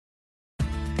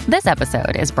This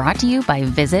episode is brought to you by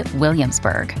Visit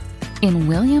Williamsburg. In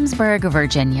Williamsburg,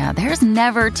 Virginia, there's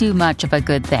never too much of a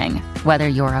good thing. Whether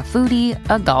you're a foodie,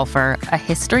 a golfer, a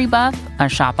history buff, a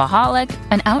shopaholic,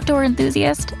 an outdoor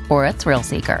enthusiast, or a thrill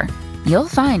seeker, you'll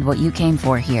find what you came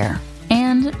for here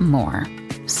and more.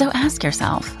 So ask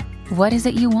yourself, what is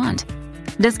it you want?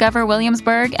 Discover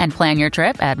Williamsburg and plan your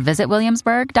trip at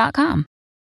visitwilliamsburg.com.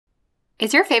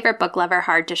 Is your favorite book lover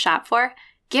hard to shop for?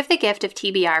 Give the gift of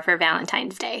TBR for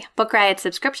Valentine's Day, Book Riot's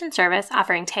subscription service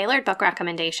offering tailored book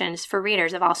recommendations for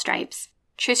readers of all stripes.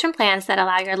 Choose from plans that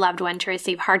allow your loved one to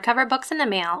receive hardcover books in the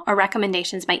mail or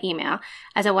recommendations by email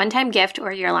as a one-time gift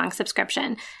or year-long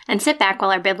subscription, and sit back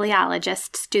while our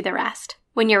bibliologists do the rest.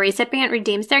 When your recipient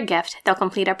redeems their gift, they'll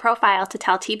complete a profile to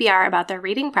tell TBR about their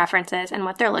reading preferences and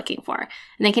what they're looking for,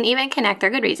 and they can even connect their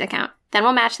Goodreads account. Then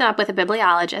we'll match them up with a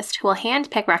bibliologist who will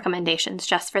hand-pick recommendations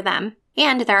just for them,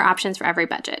 and there are options for every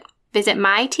budget. Visit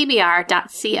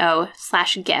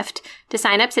mytbr.co/gift to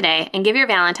sign up today and give your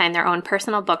Valentine their own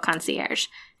personal book concierge.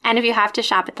 And if you have to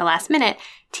shop at the last minute,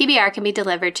 TBR can be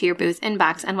delivered to your booth's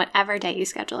inbox on whatever day you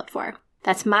schedule it for.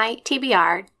 That's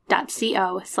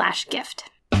mytbr.co/gift.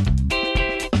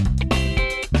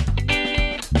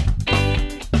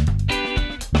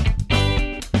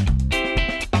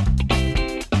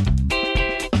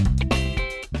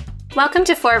 Welcome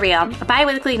to For Real, a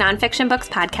bi-weekly nonfiction books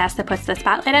podcast that puts the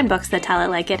spotlight on books that tell it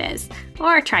like it is.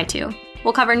 Or try to.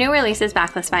 We'll cover new releases,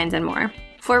 backlist finds, and more.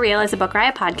 For Real is a Book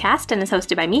Riot podcast and is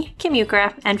hosted by me, Kim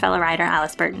Ukura, and fellow writer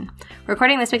Alice Burton. We're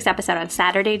recording this week's episode on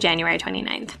Saturday, January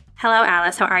 29th. Hello,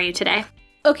 Alice. How are you today?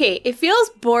 Okay, it feels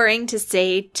boring to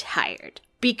say tired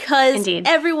because Indeed.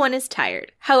 Everyone is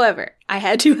tired. However, I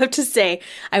have to say,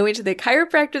 I went to the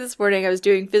chiropractor this morning. I was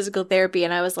doing physical therapy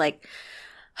and I was like,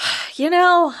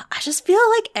 I just feel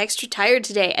like extra tired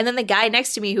today. And then the guy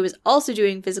next to me who was also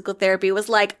doing physical therapy was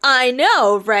like, I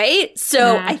know, right?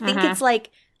 So I think it's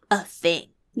like a thing.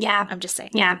 Yeah. I'm just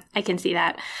saying. Yeah, I can see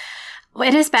that. Well,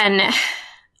 it has been,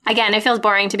 again, it feels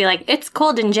boring to be like, it's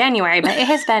cold in January, but it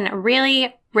has been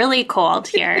really, really cold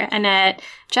here. And it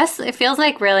feels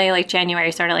like really like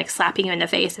January sort of like slapping you in the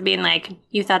face and being like,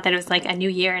 you thought that it was like a new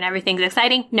year and everything's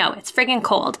exciting. No, it's friggin'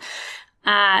 cold.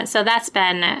 So that's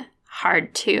been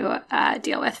hard to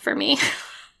deal with for me.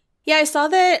 Yeah, I saw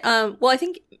that. I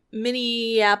think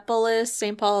Minneapolis,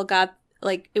 St. Paul got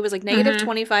it was like negative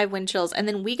 25 wind chills. And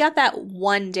then we got that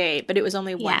one day, but it was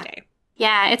only one day.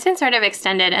 Yeah, it's been sort of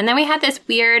extended. And then we had this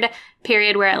weird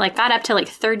period where it got up to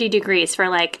 30 degrees for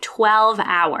 12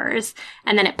 hours.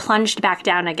 And then it plunged back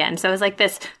down again. So it was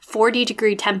this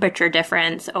 40-degree temperature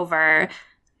difference over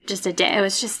just a day.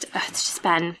 It's just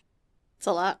been... It's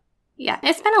a lot. Yeah,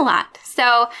 it's been a lot.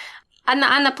 So...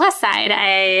 On the plus side,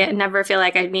 I never feel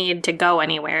like I need to go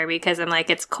anywhere because I'm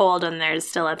it's cold and there's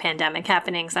still a pandemic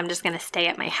happening, so I'm just going to stay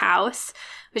at my house,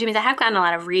 which means I have gotten a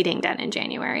lot of reading done in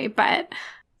January, and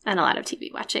a lot of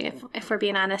TV watching, if we're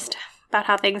being honest about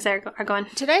how things are going.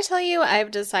 Did I tell you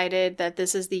I've decided that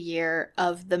this is the year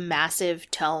of the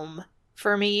massive tome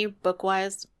for me,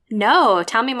 book-wise? No,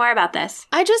 tell me more about this.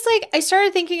 I just I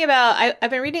started thinking about, I've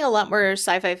been reading a lot more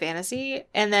sci-fi fantasy,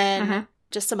 and then...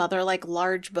 just some other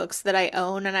large books that I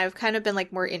own, and I've kind of been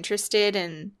more interested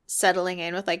in settling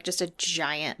in with just a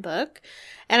giant book.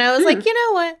 And I was like, you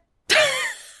know what?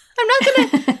 I'm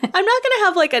not gonna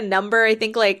have a number. I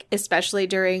think especially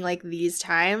during these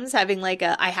times, having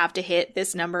I have to hit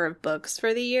this number of books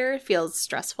for the year feels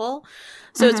stressful.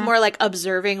 So it's more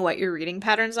observing what your reading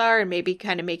patterns are and maybe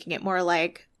kind of making it more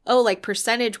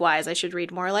percentage wise, I should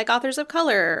read more authors of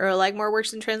color or more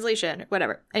works in translation or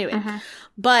whatever. Anyway,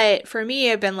 but for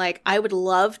me, I've been I would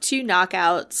love to knock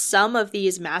out some of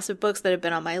these massive books that have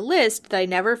been on my list that I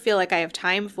never feel I have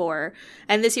time for.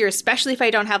 And this year, especially if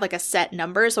I don't have a set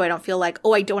number, so I don't feel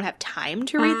I don't have time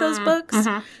to read those books,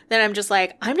 then I'm just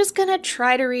I'm just going to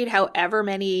try to read however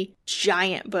many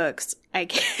giant books I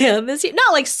can this year.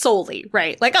 Not solely,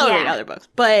 right? I'll read other books,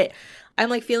 but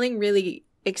I'm feeling really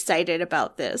excited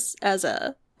about this as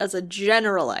a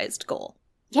generalized goal.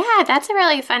 Yeah, that's a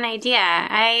really fun idea.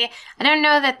 I don't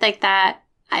know that that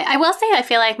I will say I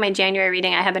feel my January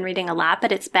reading, I have been reading a lot,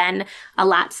 but it's been a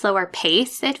lot slower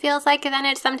pace, it feels than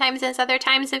it sometimes is other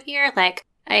times of year.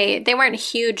 They weren't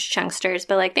huge chunksters,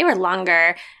 but they were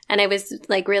longer, and I was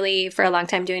really for a long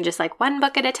time doing just one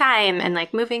book at a time and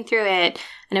moving through it,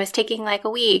 and it was taking a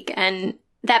week, and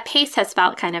that pace has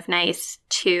felt kind of nice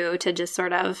too, to just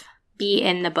sort of be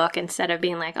in the book instead of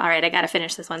being like, all right, I got to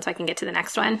finish this one so I can get to the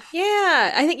next one.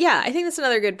 Yeah, I think that's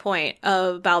another good point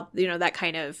about, you know, that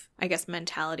kind of, I guess,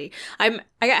 mentality. I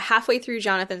got halfway through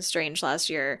Jonathan Strange last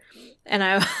year, and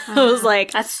I was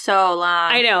like, that's so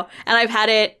long. I know. And I've had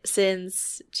it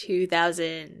since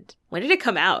 2000. When did it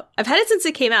come out? I've had it since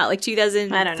it came out, like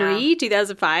 2003,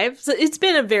 2005. So it's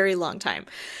been a very long time.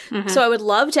 Mm-hmm. So I would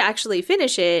love to actually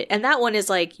finish it. And that one is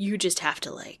like, you just have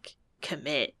to like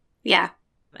commit. Yeah.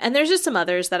 And there's just some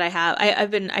others that I have.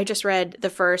 I just read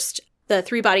the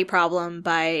Three Body Problem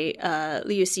by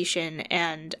Liu Cixin,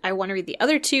 and I want to read the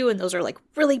other two, and those are like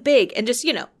really big and just,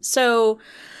 you know, so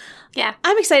yeah,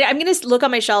 I'm excited. I'm going to look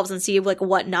on my shelves and see like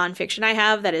what nonfiction I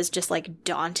have that is just like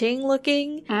daunting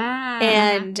looking.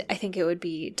 And I think it would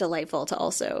be delightful to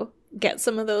also get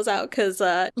some of those out because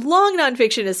long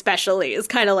nonfiction especially is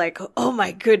kind of like, oh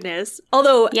my goodness.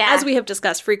 Although, as we have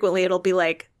discussed frequently, it'll be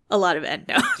like a lot of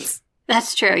endnotes.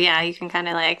 That's true. Yeah, you can kind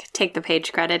of like take the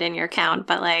page credit in your count,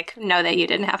 but like know that you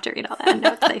didn't have to read all that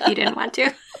endnotes if you didn't want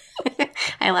to.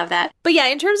 I love that. But yeah,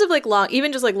 in terms of like long,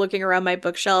 even just like looking around my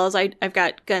bookshelves, I've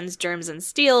got Guns, Germs, and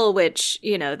Steel, which,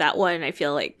 you know, that one I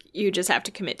feel like you just have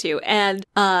to commit to. And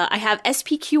I have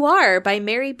SPQR by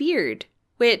Mary Beard,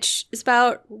 which is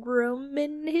about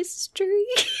Roman history.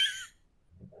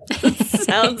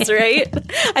 Sounds right.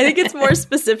 I think it's more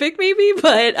specific maybe,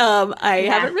 but I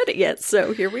haven't read it yet,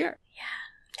 so here we are.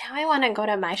 Now I want to go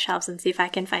to my shelves and see if I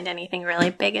can find anything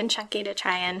really big and chunky to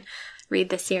try and read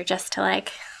this year just to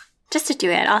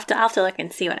do it. I'll have to look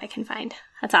and see what I can find.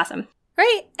 That's awesome.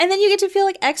 Right. And then you get to feel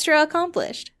like extra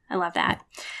accomplished. I love that.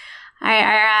 All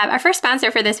right, our first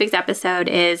sponsor for this week's episode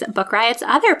is Book Riot's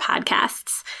other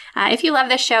podcasts. If you love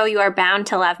this show, you are bound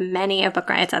to love many of Book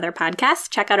Riot's other podcasts.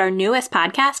 Check out our newest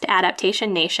podcast,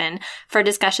 Adaptation Nation, for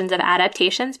discussions of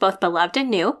adaptations, both beloved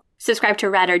and new. Subscribe to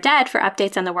Read or Dead for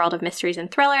updates on the world of mysteries and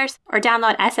thrillers, or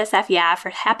download SSF Yeah for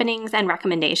happenings and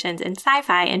recommendations in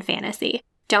sci-fi and fantasy.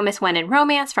 Don't miss When in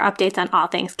Romance for updates on all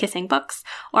things kissing books,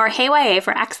 or Hey YA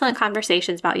for excellent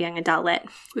conversations about young adult lit.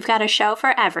 We've got a show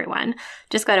for everyone.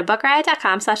 Just go to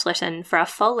bookriot.com/listen for a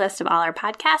full list of all our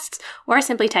podcasts, or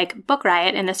simply type Book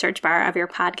Riot in the search bar of your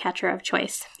podcatcher of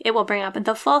choice. It will bring up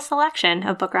the full selection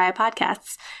of Book Riot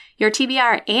podcasts. Your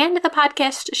TBR and the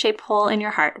podcast-shaped hole in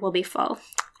your heart will be full.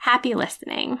 Happy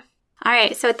listening. All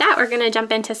right, so with that, we're going to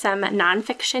jump into some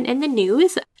nonfiction in the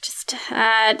news. Just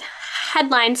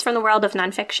headlines from the world of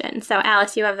nonfiction. So,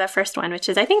 Alice, you have the first one, which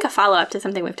is, I think, a follow-up to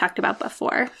something we've talked about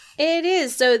before. It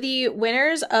is. So, the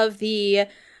winners of the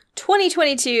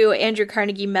 2022 Andrew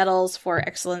Carnegie Medals for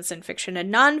Excellence in Fiction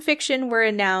and Nonfiction were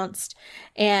announced,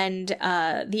 and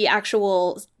the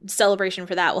actual celebration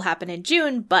for that will happen in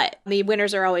June, but the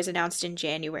winners are always announced in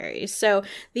January. So,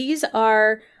 these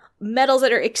are medals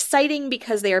that are exciting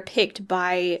because they are picked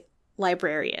by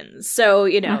librarians. So,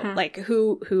 you know, like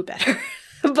who better?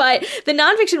 But the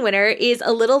nonfiction winner is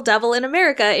A Little Devil in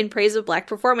America in Praise of Black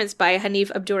Performance by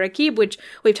Hanif Abdurraqib, which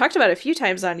we've talked about a few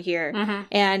times on here.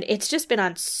 And it's just been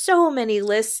on so many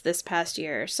lists this past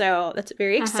year. So that's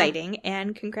very exciting.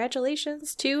 And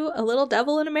congratulations to A Little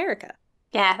Devil in America.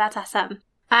 Yeah, that's awesome.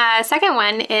 Second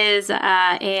one is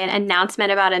an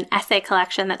announcement about an essay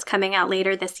collection that's coming out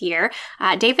later this year.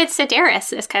 David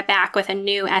Sedaris is back with a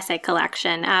new essay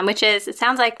collection, which is, it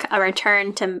sounds like a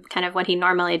return to kind of what he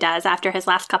normally does after his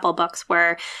last couple books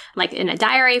were like in a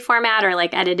diary format or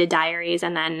like edited diaries.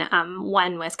 And then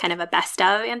one was kind of a best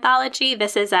of anthology.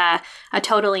 This is a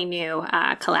totally new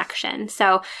collection.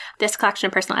 So this collection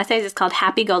of personal essays is called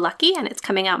Happy Go Lucky, and it's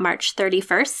coming out March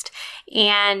 31st.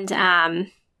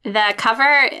 And the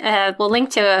cover, we'll link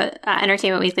to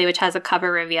Entertainment Weekly, which has a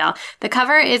cover reveal. The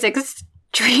cover is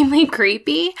extremely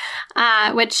creepy,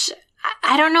 which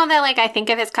I don't know that like I think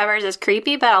of his covers as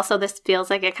creepy, but also this feels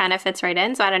like it kind of fits right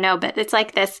in. So I don't know, but it's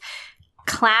like this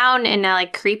clown in a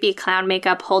like creepy clown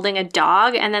makeup holding a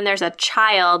dog, and then there's a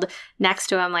child next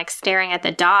to him like staring at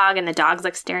the dog, and the dog's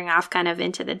like staring off kind of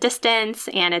into the distance,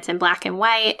 and it's in black and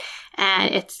white,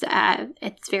 and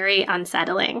it's very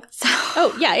unsettling. So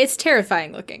it's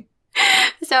terrifying looking.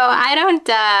 So I don't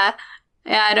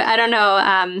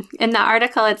know. In the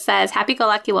article, it says, Happy Go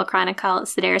Lucky will chronicle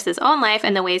Sedaris' own life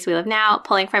and the ways we live now,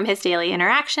 pulling from his daily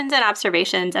interactions and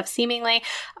observations of seemingly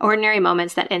ordinary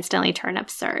moments that instantly turn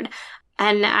absurd.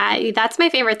 And that's my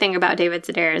favorite thing about David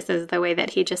Sedaris is the way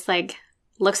that he just like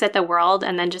looks at the world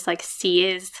and then just like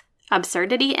sees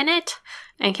absurdity in it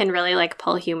and can really like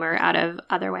pull humor out of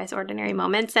otherwise ordinary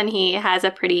moments. And he has a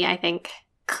pretty, I think,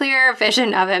 clear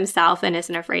vision of himself and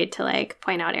isn't afraid to like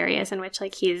point out areas in which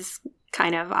like he's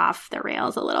kind of off the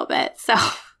rails a little bit. So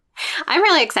I'm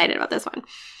really excited about this one.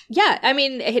 Yeah, I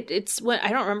mean, it's when I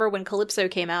don't remember when Calypso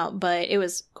came out, but it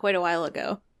was quite a while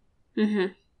ago.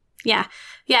 Mm-hmm. Yeah.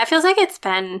 Yeah, it feels like it's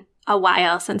been a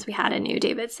while since we had a new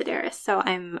David Sedaris. So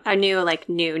I'm a new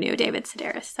David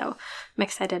Sedaris. So I'm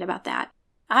excited about that.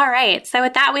 All right. So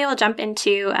with that, we will jump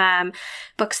into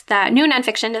books that new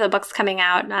nonfiction to the books coming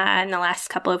out in the last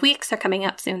couple of weeks or coming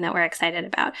up soon that we're excited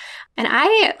about. And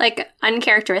I,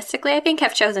 uncharacteristically, I think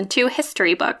have chosen 2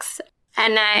 history books.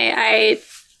 And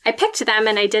I picked them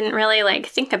and I didn't really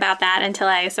think about that until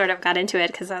I sort of got into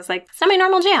it because I was like, it's not my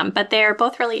normal jam, but they're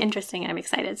both really interesting and I'm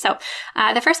excited. So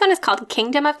the first one is called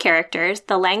Kingdom of Characters,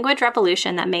 The Language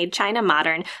Revolution That Made China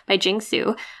Modern by Jing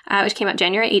Xu, which came out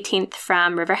January 18th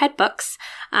from Riverhead Books.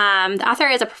 The author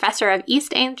is a professor of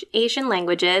East Asian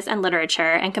languages and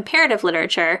literature and comparative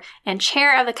literature and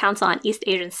chair of the Council on East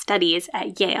Asian Studies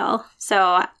at Yale.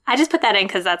 So I just put that in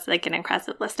because that's an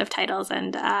impressive list of titles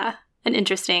and an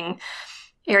interesting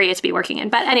area to be working in.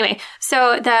 But anyway,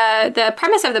 so the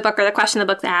premise of the book, or the question the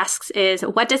book asks, is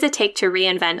what does it take to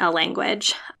reinvent a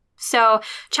language? So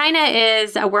China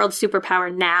is a world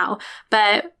superpower now,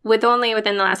 but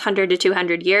within the last 100 to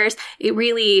 200 years, it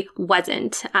really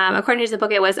wasn't. According to the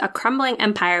book, it was a crumbling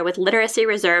empire with literacy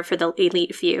reserved for the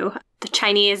elite few. The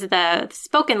Chinese, the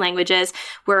spoken languages,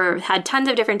 had tons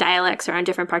of different dialects around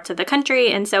different parts of the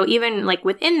country. And so even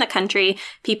within the country,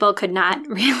 people could not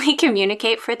really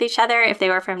communicate with each other if they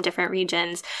were from different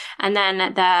regions. And then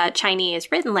the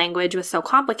Chinese written language was so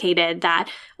complicated that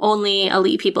only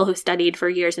elite people who studied for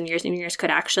years and years and years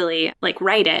could actually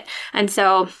write it. And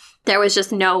so there was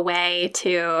just no way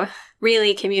to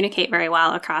really communicate very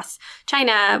well across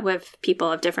China with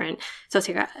people of different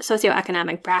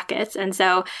socioeconomic brackets. And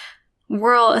so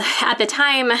at the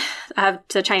time of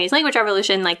the Chinese language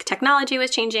revolution, technology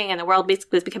was changing and the world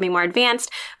was becoming more advanced,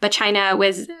 but China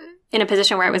was in a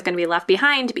position where it was going to be left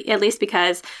behind, at least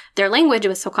because their language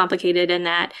was so complicated and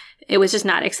that it was just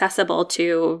not accessible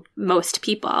to most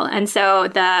people. And so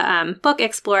the book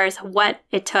explores what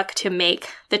it took to make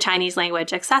the Chinese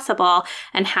language accessible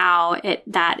and how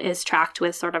that is tracked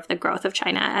with sort of the growth of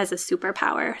China as a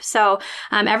superpower. So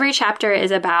every chapter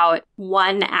is about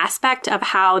one aspect of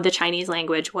how the Chinese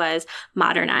language was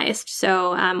modernized.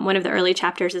 So one of the early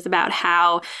chapters is about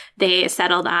how they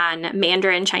settled on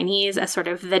Mandarin Chinese as sort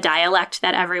of the dialect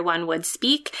that everyone would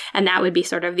speak. And that would be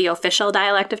sort of the official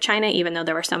dialect of China, even though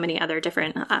there were so many other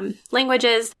different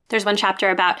languages. There's one chapter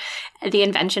about the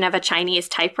invention of a Chinese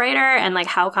typewriter and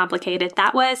how complicated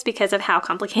that was because of how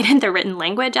complicated the written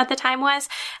language at the time was.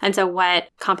 And so what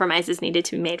compromises needed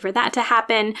to be made for that to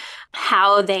happen,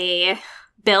 how they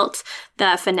built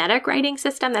the phonetic writing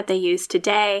system that they use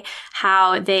today,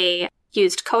 how they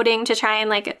used coding to try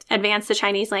and advance the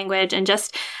Chinese language, and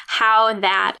just how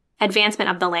that advancement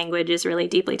of the language is really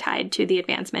deeply tied to the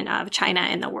advancement of China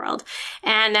in the world.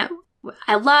 And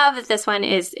I love that this one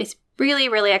is really,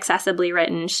 really accessibly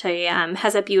written. She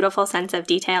has a beautiful sense of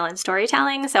detail and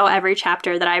storytelling. So every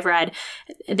chapter that I've read,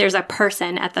 there's a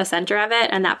person at the center of it,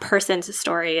 and that person's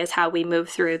story is how we move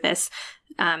through this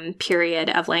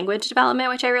period of language development,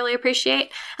 which I really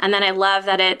appreciate. And then I love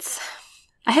that it's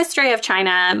a history of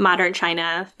China, modern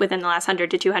China, within the last 100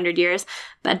 to 200 years,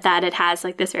 but that it has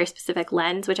this very specific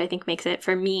lens, which I think makes it,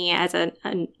 for me as a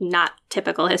not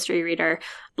typical history reader,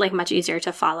 much easier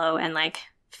to follow and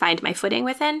find my footing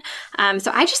within.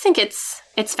 So I just think it's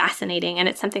fascinating, and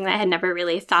it's something that I had never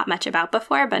really thought much about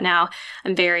before, but now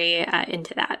I'm very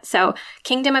into that. So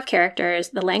Kingdom of Characters,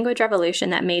 The Language Revolution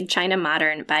That Made China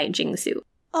Modern by Jing Xu.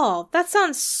 Oh, that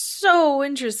sounds so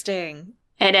interesting.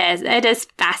 It is. It is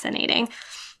fascinating.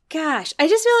 Gosh, I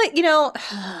just feel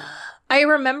I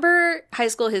remember high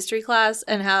school history class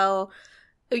and how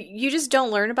you just don't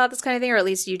learn about this kind of thing, or at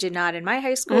least you did not in my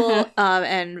high school,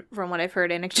 and from what I've heard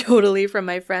anecdotally from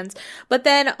my friends. But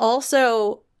then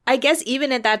also, I guess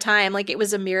even at that time, it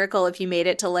was a miracle if you made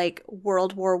it to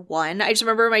World War I. I just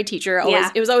remember my teacher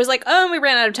it was always we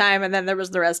ran out of time, and then there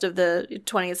was the rest of the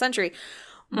 20th century.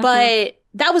 But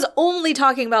that was only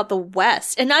talking about the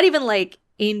West, and not even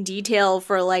in detail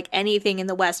for anything in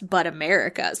the West but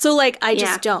America. So I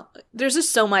just don't, there's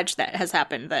just so much that has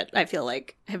happened that I feel I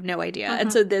have no idea.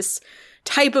 And so this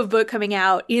type of book coming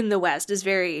out in the West is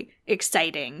very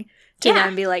exciting to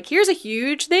then be here's a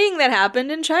huge thing that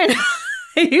happened in China.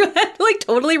 You had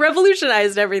totally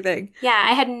revolutionized everything. Yeah,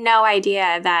 I had no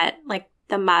idea that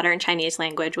the modern Chinese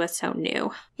language was so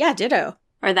new. Yeah, ditto.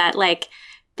 Or that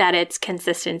that its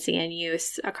consistency and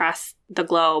use across the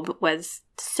globe was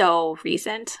so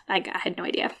recent. I had no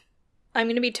idea. I'm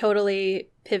going to be totally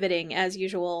pivoting, as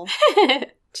usual,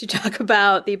 to talk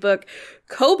about the book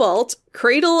Cobalt,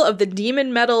 Cradle of the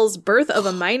Demon Metals, Birth of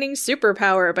a Mining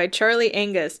Superpower by Charlie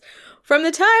Angus, from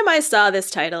the time I saw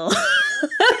this title.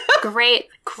 Great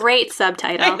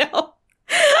subtitle. I know.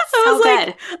 I was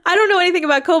like, I don't know anything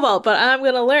about cobalt, but I'm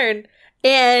going to learn.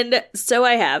 And so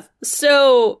I have.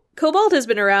 So cobalt has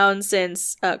been around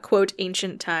since, quote,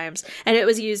 ancient times. And it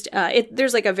was used,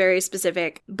 there's like a very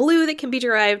specific blue that can be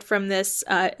derived from this.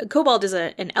 Cobalt is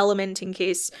an element, in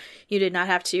case you did not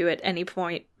have to at any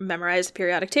point memorize the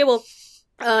periodic table.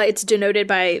 It's denoted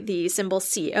by the symbol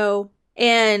CO.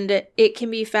 And it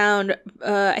can be found,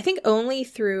 I think, only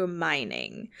through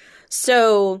mining.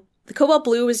 So the cobalt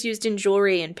blue was used in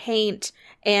jewelry and paint,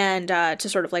 and to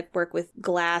sort of like work with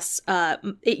glass.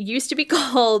 It used to be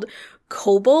called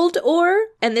kobold ore,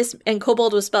 and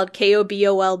kobold was spelled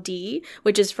Kobold,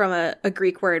 which is from a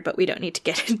Greek word, but we don't need to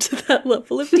get into that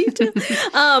level of detail.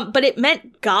 But it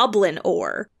meant goblin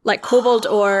ore. Like kobold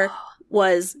ore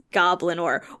was goblin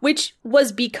ore, which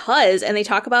was because, and they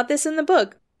talk about this in the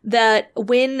book, that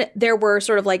when there were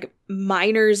sort of like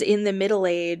miners in the Middle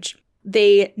Age,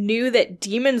 they knew that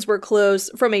demons were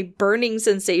close from a burning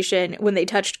sensation when they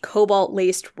touched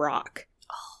cobalt-laced rock.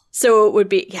 So it would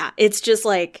be, it's just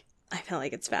like, I feel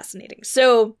like it's fascinating.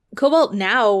 So cobalt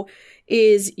now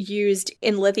is used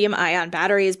in lithium-ion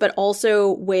batteries, but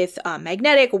also with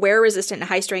magnetic, wear-resistant,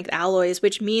 high-strength alloys,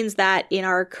 which means that in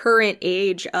our current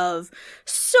age of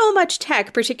so much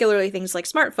tech, particularly things like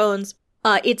smartphones,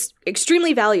 it's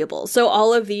extremely valuable. So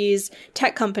all of these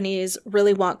tech companies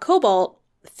really want cobalt.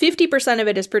 50% of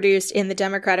it is produced in the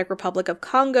Democratic Republic of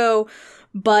Congo,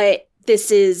 but this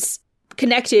is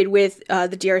connected with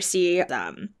the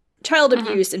DRC, child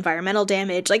abuse, environmental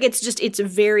damage. Like,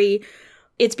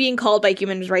 it's being called by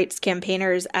human rights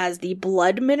campaigners as the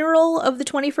blood mineral of the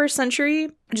 21st century,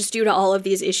 just due to all of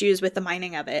these issues with the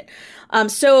mining of it.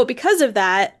 So because of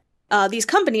that, these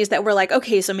companies that were like,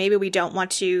 okay, so maybe we don't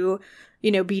want to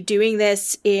be doing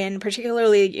this in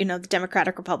particularly, the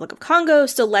Democratic Republic of Congo.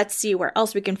 So let's see where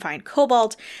else we can find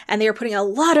cobalt. And they are putting a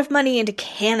lot of money into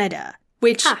Canada,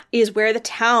 which is where the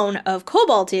town of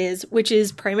Cobalt is, which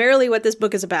is primarily what this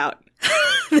book is about.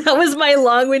 That was my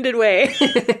long-winded way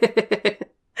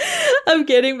of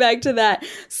getting back to that.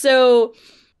 So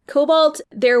cobalt,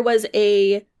 there was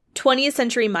a 20th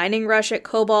century mining rush at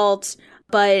cobalt.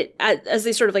 But as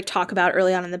they sort of like talk about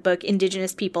early on in the book,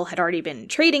 indigenous people had already been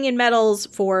trading in metals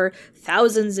for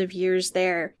thousands of years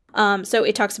there. So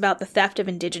it talks about the theft of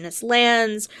indigenous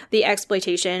lands, the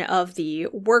exploitation of the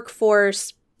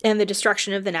workforce, and the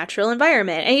destruction of the natural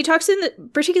environment. And he talks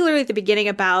particularly at the beginning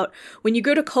about when you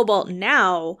go to cobalt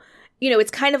now,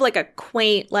 it's kind of like a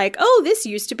quaint, like, oh, this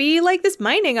used to be like this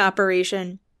mining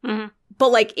operation. Mm-hmm. But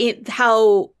like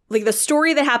how... like the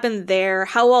story that happened there,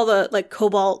 how all the like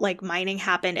cobalt like mining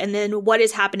happened, and then what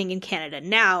is happening in Canada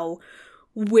now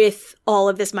with all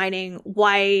of this mining,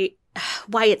 why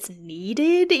it's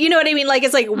needed. You know what I mean? Like,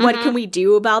 it's like, what can we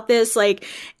do about this? Like,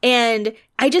 and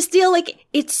I just feel like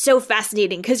it's so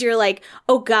fascinating because you're like,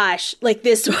 oh gosh, like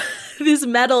this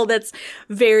metal that's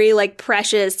very like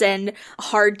precious and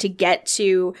hard to get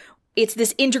to. It's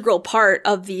this integral part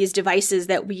of these devices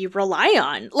that we rely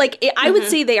on. Like, I would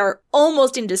say they are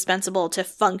almost indispensable to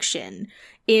function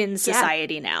in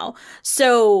society now.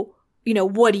 So,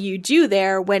 what do you do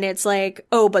there when it's like,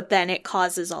 oh, but then it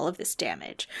causes all of this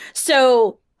damage?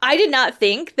 So I did not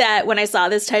think that when I saw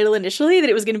this title initially that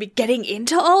it was going to be getting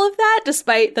into all of that,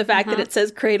 despite the fact that it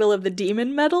says Cradle of the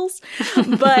Demon Metals.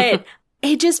 But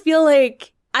I just feel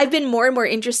like I've been more and more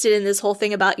interested in this whole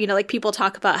thing about, like people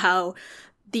talk about how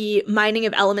the mining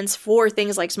of elements for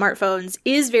things like smartphones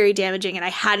is very damaging, and I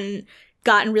hadn't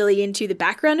gotten really into the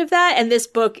background of that. And this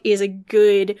book is a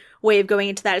good way of going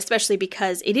into that, especially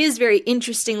because it is very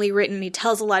interestingly written. He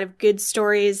tells a lot of good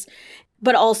stories,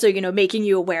 but also, making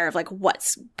you aware of like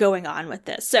what's going on with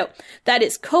this. So that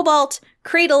is Cobalt,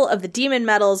 Cradle of the Demon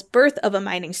Metals, Birth of a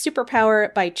Mining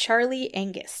Superpower by Charlie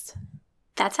Angus.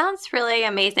 That sounds really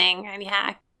amazing.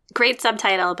 And great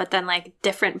subtitle, but then like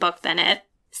different book than it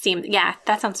seemed. Yeah,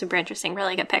 that sounds super interesting.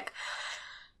 Really good pick.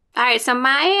 All right, so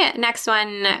my next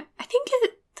one, I think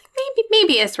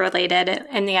maybe is related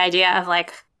in the idea of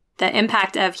like the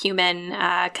impact of human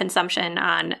consumption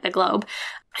on the globe.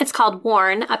 It's called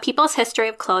Worn, A People's History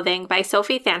of Clothing by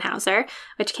Sophie Thanhauser,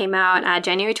 which came out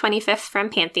January 25th from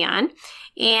Pantheon.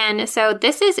 And so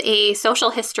this is a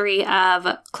social history of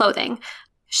clothing.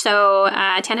 So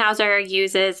Thanhauser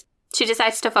she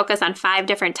decides to focus on 5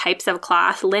 different types of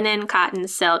cloth: linen, cotton,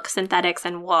 silk, synthetics,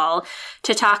 and wool,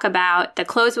 to talk about the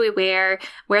clothes we wear,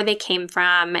 where they came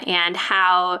from, and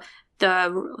how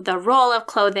the role of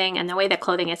clothing and the way that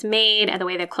clothing is made and the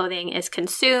way that clothing is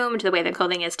consumed, the way that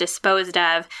clothing is disposed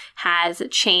of, has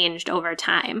changed over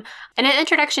time. In an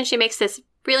introduction, she makes this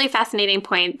really fascinating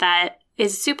point that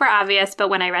is super obvious, but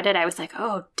when I read it, I was like,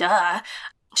 oh, duh.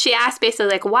 She asked basically,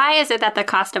 like, why is it that the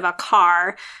cost of a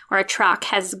car or a truck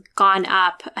has gone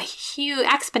up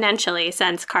exponentially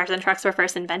since cars and trucks were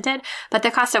first invented, but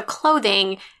the cost of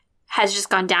clothing has just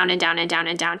gone down and down and down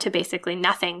and down to basically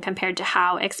nothing compared to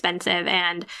how expensive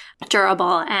and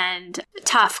durable and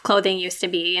tough clothing used to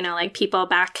be. You know, like people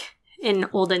back in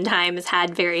olden times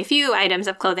had very few items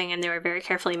of clothing and they were very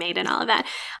carefully made and all of that.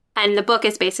 And the book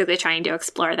is basically trying to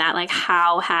explore that, like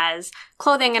how has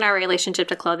clothing and our relationship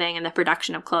to clothing and the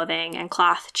production of clothing and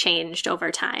cloth changed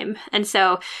over time. And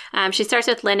so she starts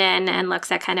with linen and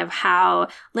looks at kind of how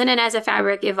linen as a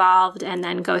fabric evolved and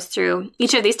then goes through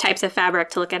each of these types of fabric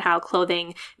to look at how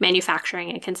clothing manufacturing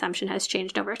and consumption has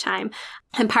changed over time.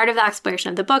 And part of the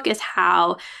exploration of the book is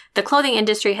how the clothing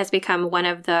industry has become one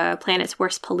of the planet's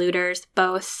worst polluters,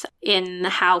 both in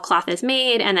how cloth is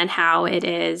made and then how it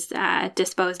is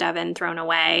disposed of and thrown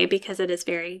away, because it is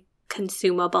very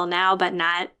consumable now, but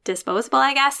not disposable,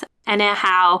 I guess, and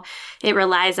how it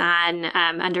relies on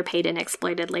underpaid and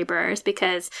exploited laborers,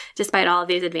 because despite all of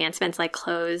these advancements, like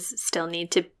clothes still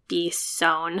need to be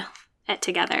sewn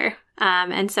together.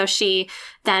 And so she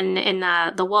then in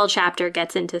the wool chapter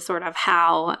gets into sort of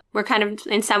how we're kind of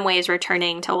in some ways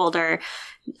returning to older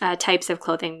types of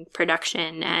clothing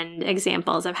production and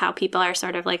examples of how people are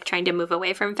sort of like trying to move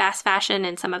away from fast fashion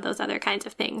and some of those other kinds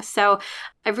of things. So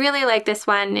I really like this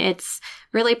one. It's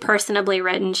really personably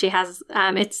written. She has,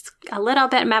 it's a little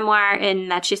bit memoir in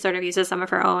that she sort of uses some of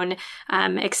her own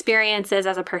experiences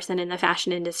as a person in the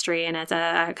fashion industry and as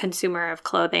a consumer of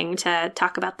clothing to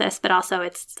talk about this, but also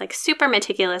it's like super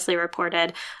meticulously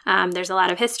reported. There's a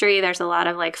lot of history. There's a lot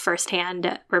of like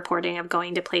firsthand reporting of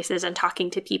going to places and talking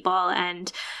to people.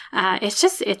 And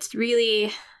it's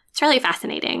really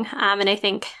fascinating. And I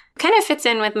think kind of fits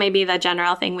in with maybe the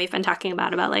general thing we've been talking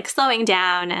about like slowing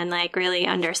down and like really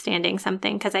understanding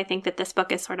something. Because I think that this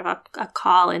book is sort of a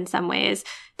call in some ways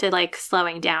to like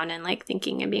slowing down and like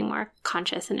thinking and being more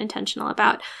conscious and intentional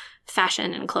about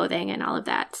fashion and clothing and all of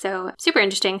that. So super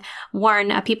interesting. Worn,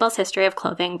 A People's History of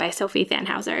Clothing by Sophie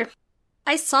Thanhauser.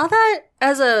 I saw that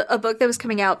as a book that was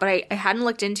coming out, but I hadn't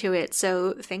looked into it,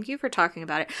 so thank you for talking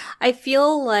about it. I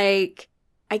feel like,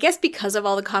 I guess because of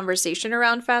all the conversation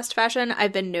around fast fashion,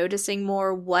 I've been noticing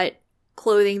more what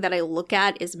clothing that I look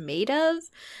at is made of,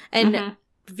 and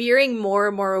veering more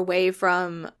and more away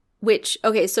from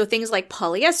so things like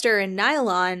polyester and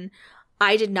nylon,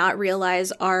 I did not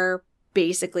realize are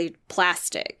basically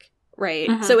plastic,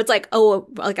 right? So it's like, oh,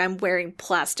 like I'm wearing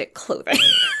plastic clothing.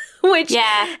 Which,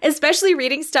 especially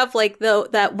reading stuff like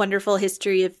that wonderful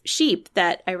History of Sheep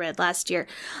that I read last year,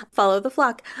 Follow the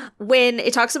Flock, when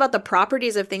it talks about the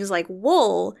properties of things like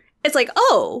wool, it's like,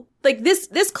 oh, like this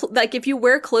like if you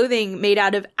wear clothing made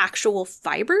out of actual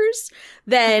fibers,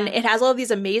 then it has all of these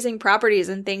amazing properties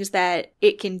and things that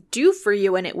it can do for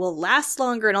you, and it will last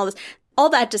longer and all this. All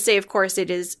that to say, of course,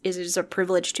 it is a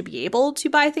privilege to be able to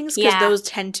buy things because those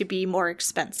tend to be more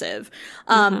expensive.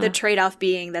 The trade-off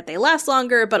being that they last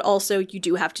longer, but also you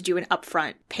do have to do an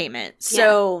upfront payment.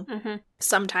 So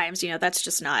sometimes, that's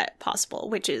just not possible,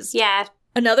 which is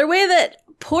another way that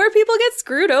poor people get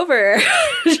screwed over.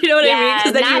 You know what I mean?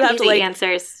 Because then you have to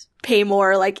answers. Pay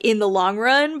more like in the long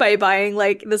run by buying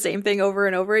like the same thing over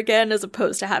and over again, as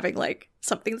opposed to having like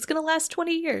something that's going to last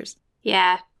 20 years.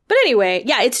 Yeah. But anyway,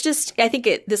 it's just, I think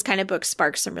this kind of book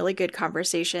sparks some really good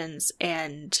conversations,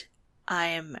 and I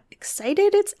am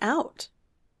excited it's out.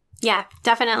 Yeah,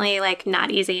 definitely like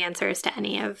not easy answers to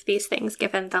any of these things,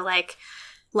 given the like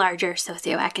larger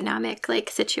socioeconomic like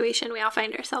situation we all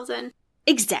find ourselves in.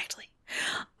 Exactly.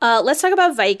 Let's talk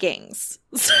about Vikings.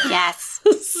 Yes.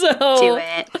 So do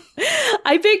it.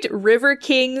 I picked River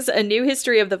Kings, A New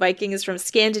History of the Vikings from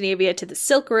Scandinavia to the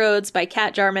Silk Roads by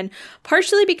Kat Jarman,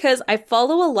 partially because I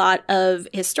follow a lot of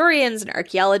historians and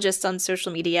archaeologists on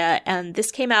social media, and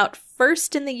this came out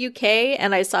first in the UK,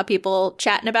 and I saw people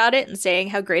chatting about it and saying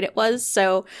how great it was,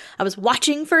 so I was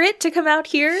watching for it to come out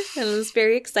here, and I was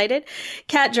very excited.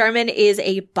 Kat Jarman is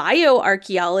a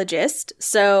bioarchaeologist,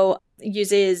 so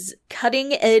uses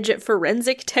cutting-edge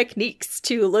forensic techniques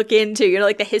to look into,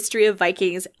 like the history of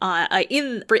Vikings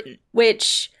in Britain,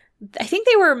 which I think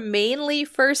they were mainly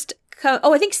first,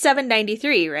 I think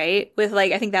 793, right? With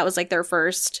like, I think that was like their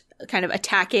first kind of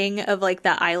attacking of like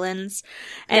the islands.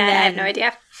 And I have no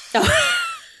idea. Oh.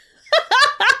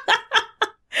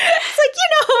 It's like,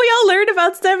 we all learned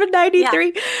about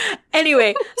 793. Yeah.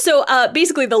 Anyway, so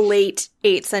basically the late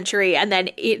 8th century and then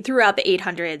throughout the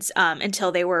 800s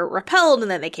until they were repelled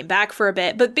and then they came back for a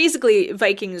bit. But basically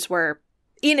Vikings were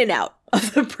in and out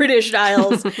of the British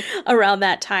Isles around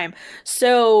that time.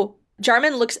 So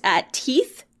Jarman looks at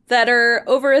teeth that are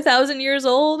over 1,000 years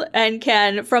old and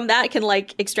from that can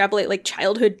like extrapolate like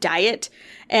childhood diet.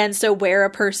 And so where a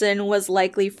person was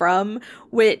likely from,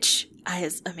 which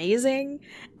is amazing.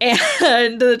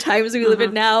 And the times we live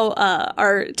in now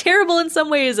are terrible in some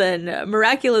ways and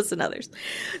miraculous in others.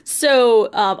 So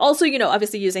also,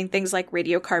 obviously using things like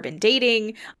radiocarbon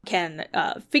dating can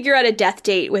figure out a death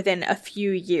date within a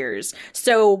few years.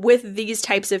 So with these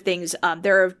types of things,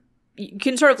 you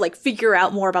can sort of like figure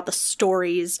out more about the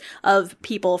stories of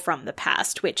people from the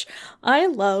past, which I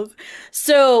love.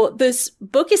 So this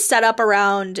book is set up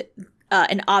around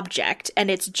an object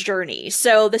and its journey.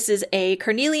 So this is a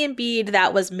carnelian bead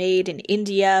that was made in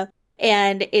India,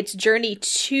 and its journey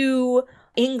to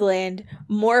England,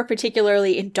 more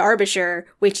particularly in Derbyshire,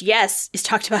 which, yes, is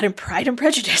talked about in Pride and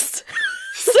Prejudice.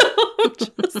 So I'm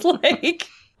just like,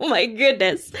 oh my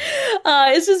goodness.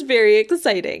 It's just very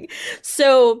exciting.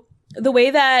 So the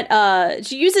way that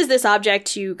she uses this object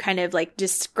to kind of like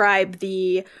describe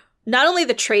not only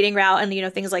the trading route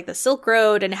and, things like the Silk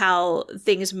Road and how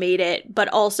things made it, but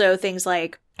also things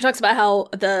like, it talks about how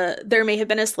there may have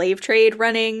been a slave trade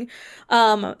running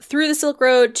through the Silk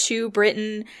Road to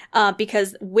Britain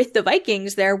because with the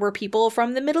Vikings, there were people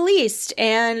from the Middle East.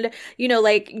 And,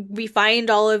 we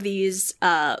find all of these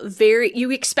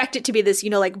you expect it to be this,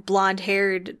 like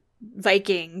blonde-haired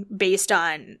Viking based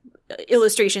on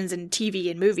illustrations in TV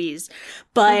and movies,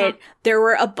 but there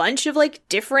were a bunch of like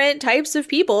different types of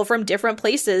people from different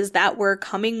places that were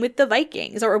coming with the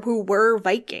Vikings or who were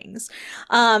Vikings.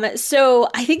 So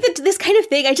I think that this kind of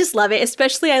thing, I just love it.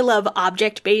 Especially I love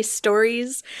object-based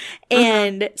stories.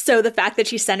 And so the fact that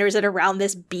she centers it around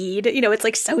this bead, it's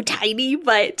like so tiny,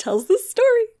 but it tells the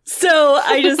story. So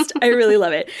I really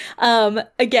love it.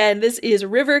 Again, this is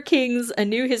River Kings, A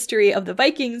New History of the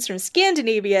Vikings from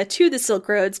Scandinavia to the Silk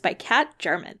Roads by Kat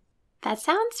Jarman. That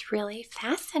sounds really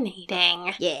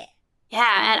fascinating. Yeah.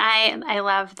 Yeah, and I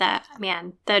love that,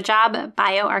 man, the job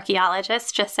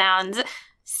bioarchaeologist just sounds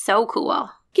so cool.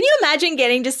 Can you imagine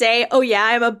getting to say, oh yeah,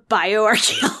 I'm a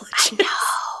bioarchaeologist? I know.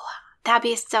 That'd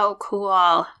be so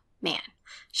cool. Man,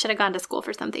 should have gone to school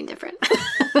for something different.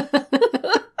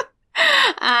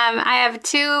 I have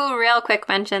two real quick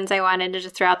mentions I wanted to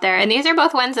just throw out there. And these are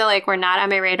both ones that like were not on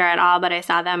my radar at all, but I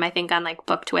saw them, I think, on like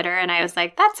book Twitter. And I was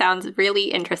like, that sounds really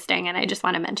interesting. And I just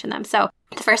want to mention them. So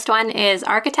the first one is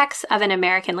Architects of an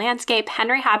American Landscape,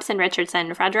 Henry Hobson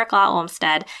Richardson, Frederick Law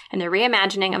Olmsted, and the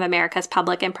Reimagining of America's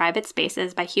Public and Private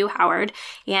Spaces by Hugh Howard.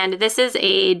 And this is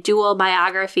a dual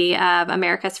biography of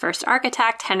America's first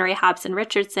architect, Henry Hobson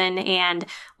Richardson, and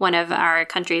one of our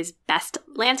country's best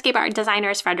landscape art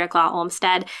designers, Frederick Law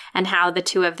Olmsted, and how the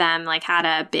two of them like had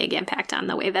a big impact on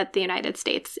the way that the United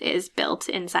States is built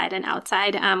inside and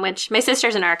outside, which my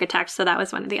sister's an architect, so that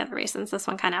was one of the other reasons this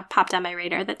one kind of popped on my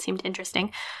radar that seemed interesting.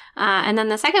 And then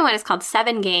the second one is called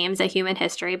 7 Games, A Human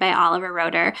History by Oliver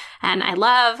Roeder. And I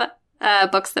love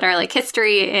books that are like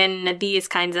history in these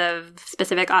kinds of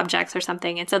specific objects or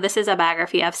something. And so this is a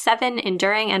biography of 7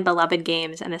 enduring and beloved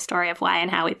games and the story of why and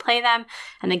how we play them.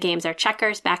 And the games are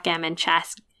checkers, backgammon,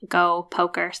 chess, Go,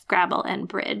 poker, Scrabble, and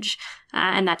bridge.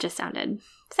 And that just sounded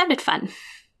fun.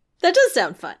 That does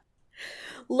sound fun.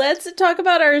 Let's talk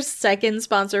about our second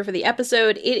sponsor for the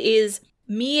episode. It is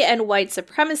Me and White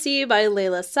Supremacy by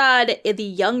Layla Saad, the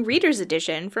Young Readers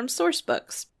Edition from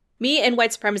Sourcebooks. Me and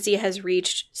White Supremacy has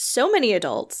reached so many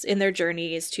adults in their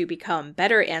journeys to become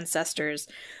better ancestors.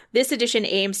 This edition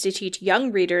aims to teach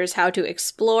young readers how to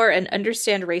explore and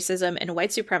understand racism and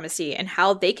white supremacy and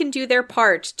how they can do their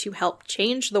part to help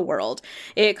change the world.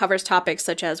 It covers topics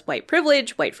such as white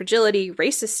privilege, white fragility,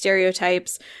 racist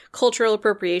stereotypes, cultural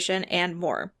appropriation, and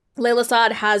more. Layla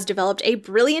Saad has developed a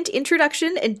brilliant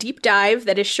introduction and deep dive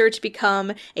that is sure to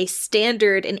become a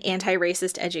standard in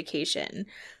anti-racist education.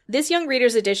 This Young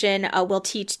Readers Edition will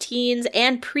teach teens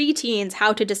and preteens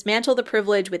how to dismantle the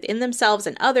privilege within themselves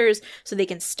and others so they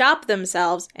can stop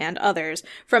themselves and others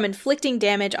from inflicting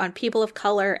damage on people of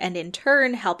color and in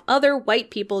turn help other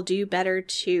white people do better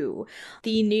too.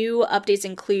 The new updates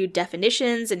include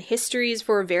definitions and histories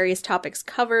for various topics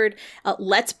covered,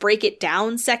 let's break it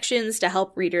down sections to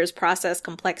help readers process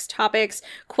complex topics,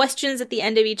 questions at the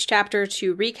end of each chapter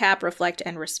to recap, reflect,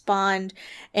 and respond,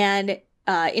 and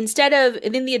instead of,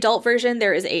 in the adult version,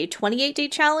 there is a 28-day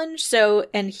challenge. So,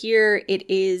 and here it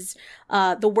is,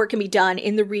 the work can be done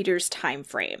in the reader's time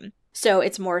frame. So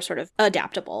it's more sort of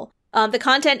adaptable. The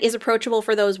content is approachable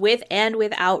for those with and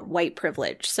without white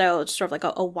privilege. So it's sort of like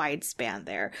a wide span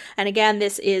there. And again,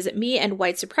 this is Me and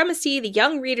White Supremacy, the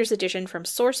Young Readers Edition from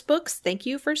Sourcebooks. Thank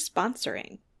you for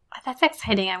sponsoring. That's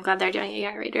exciting. I'm glad they're doing a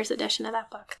Young Readers Edition of that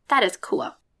book. That is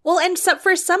cool. Well, and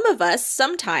for some of us,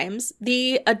 sometimes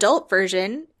the adult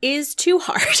version is too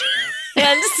hard.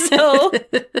 And so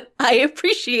I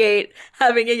appreciate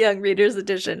having a young reader's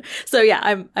edition. So yeah,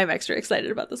 I'm extra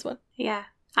excited about this one. Yeah.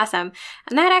 Awesome.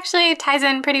 And that actually ties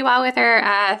in pretty well with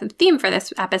our theme for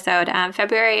this episode.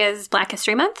 February is Black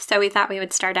History Month, so we thought we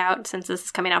would start out, since this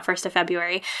is coming out 1st of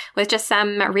February, with just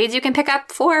some reads you can pick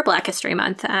up for Black History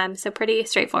Month. So pretty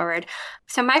straightforward.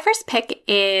 So my first pick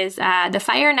is The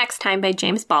Fire Next Time by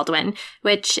James Baldwin,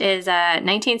 which is a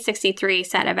 1963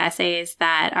 set of essays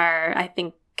that are, I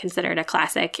think, considered a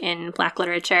classic in Black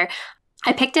literature.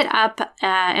 I picked it up,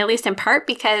 at least in part,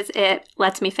 because it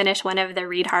lets me finish one of the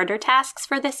read harder tasks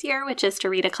for this year, which is to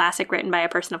read a classic written by a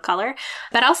person of color,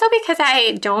 but also because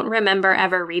I don't remember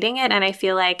ever reading it, and I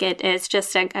feel like it is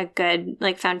just a good,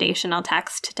 like, foundational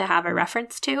text to have a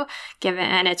reference to,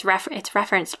 and it's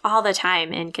referenced all the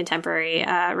time in contemporary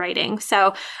writing.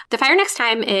 So The Fire Next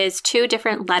Time is 2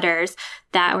 different letters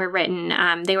that were written.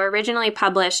 They were originally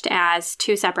published as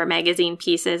 2 separate magazine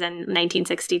pieces in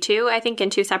 1962, I think,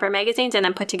 in 2 separate magazines, and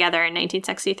then put together in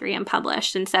 1963 and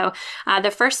published. And so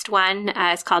the first one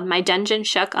is called My Dungeon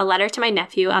Shook, A Letter to My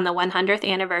Nephew on the 100th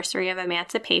Anniversary of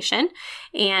Emancipation.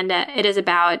 And it's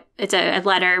a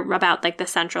letter about, like, the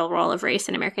central role of race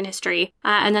in American history.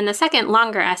 And then the second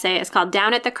longer essay is called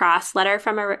Down at the Cross, Letter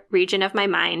from a Region of My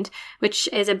Mind, which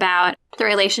is about the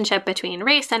relationship between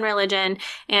race and religion,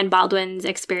 and Baldwin's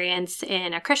experience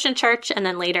in a Christian church, and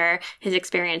then later his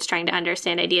experience trying to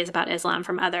understand ideas about Islam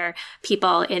from other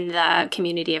people in the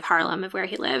community of Harlem, of where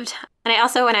he lived. And I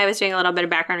also, when I was doing a little bit of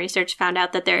background research, found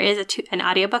out that there is an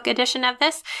audiobook edition of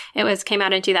this. It came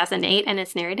out in 2008, and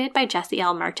it's narrated by Jesse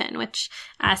L. Martin, which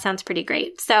sounds pretty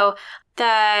great. So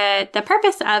the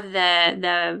purpose of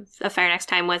the Fire Next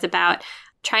Time was about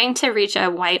trying to reach a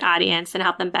white audience and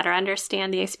help them better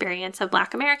understand the experience of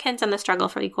Black Americans and the struggle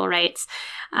for equal rights.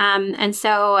 And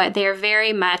so they're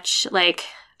very much like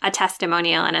a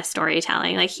testimonial and a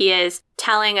storytelling. Like, he is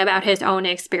telling about his own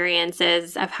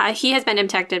experiences of how he has been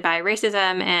impacted by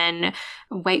racism and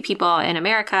white people in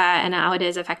America, and how it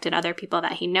has affected other people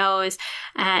that he knows.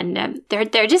 And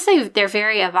they're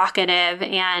very evocative,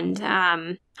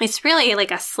 and it's really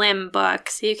like a slim book,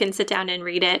 so you can sit down and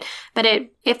read it. But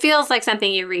it feels like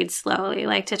something you read slowly,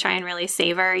 like to try and really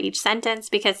savor each sentence,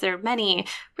 because there are many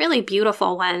really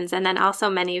beautiful ones, and then also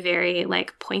many very,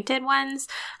 like, pointed ones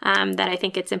that I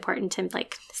think it's important to,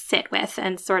 like, sit with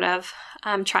and sort of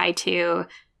try to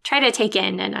take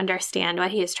in and understand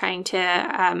what he is trying to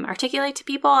articulate to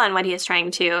people, and what he is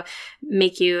trying to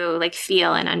make you, like,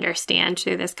 feel and understand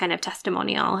through this kind of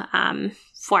testimonial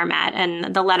format.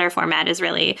 And the letter format is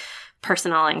really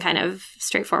personal and kind of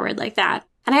straightforward like that.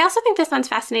 And I also think this one's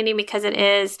fascinating because it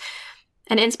is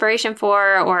an inspiration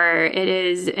for, or it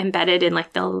is embedded in,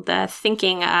 like, the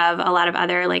thinking of a lot of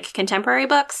other, like, contemporary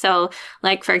books. So,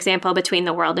 like, for example, Between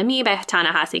the World and Me by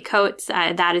Ta-Nehisi Coates,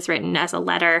 that is written as a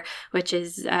letter, which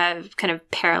is kind of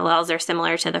parallels or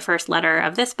similar to the first letter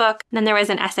of this book. And then there was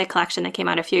an essay collection that came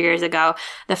out a few years ago,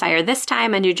 The Fire This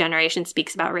Time, A New Generation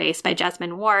Speaks About Race by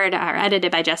Jesmyn Ward, or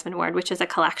edited by Jesmyn Ward, which is a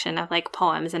collection of, like,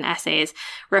 poems and essays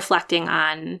reflecting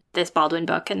on this Baldwin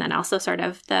book, and then also sort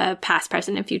of the past,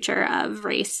 present, and future of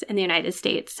race in the United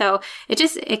States. So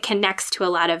it connects to a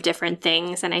lot of different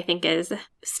things, and I think is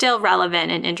still relevant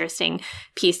and interesting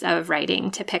piece of writing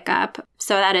to pick up.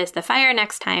 So that is The Fire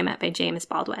Next Time by James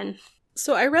Baldwin.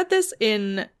 So I read this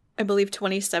in, I believe,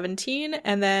 2017,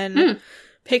 and then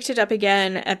picked it up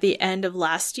again at the end of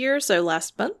last year, so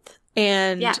last month.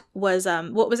 And was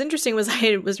what was interesting was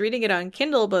I was reading it on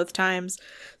Kindle both times.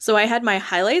 So I had my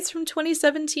highlights from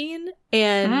 2017,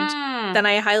 and then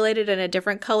I highlighted in a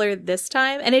different color this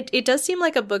time. And it does seem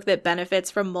like a book that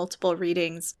benefits from multiple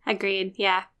readings. Agreed.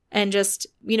 Yeah. And just,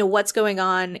 you know, what's going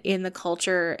on in the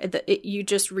culture, you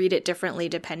just read it differently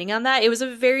depending on that. It was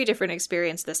a very different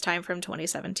experience this time from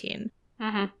 2017.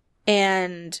 Mm-hmm.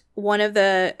 And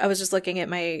I was just looking at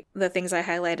the things I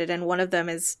highlighted, and one of them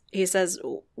is, he says,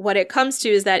 what it comes to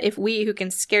is that if we, who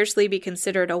can scarcely be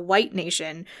considered a white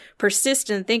nation, persist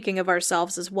in thinking of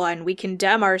ourselves as one, we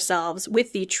condemn ourselves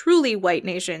with the truly white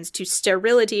nations to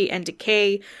sterility and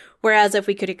decay, whereas if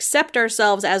we could accept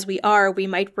ourselves as we are, we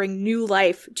might bring new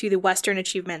life to the Western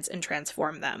achievements and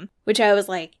transform them. Which I was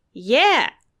like, yeah!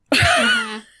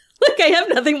 Mm-hmm. Like, I have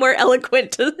nothing more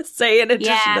eloquent to say in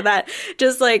addition to that.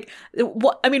 Just like,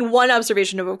 one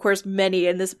observation of course, many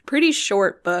in this pretty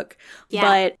short book,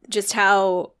 but just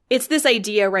how it's this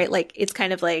idea, right? Like, it's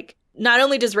kind of like, not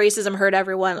only does racism hurt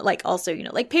everyone, like, also, you know,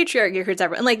 like, patriarchy hurts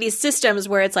everyone. And, like, these systems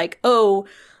where it's like, oh,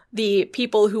 the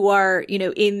people who are, you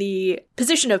know, in the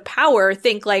position of power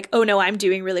think like, oh, no, I'm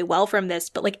doing really well from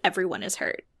this, but, like, everyone is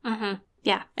hurt. Mm-hmm.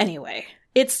 Yeah. Anyway,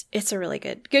 it's a really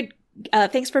good.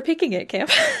 Thanks for picking it, Kim.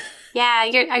 Yeah,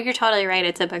 you're totally right.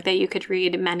 It's a book that you could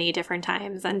read many different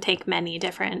times and take many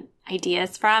different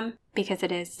ideas from because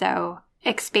it is so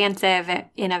expansive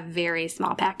in a very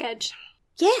small package.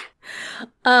 Yeah.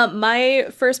 My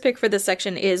first pick for this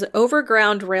section is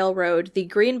Overground Railroad, The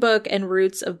Green Book and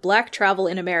Roots of Black Travel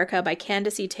in America by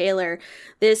Candace E. Taylor.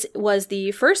 This was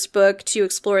the first book to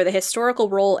explore the historical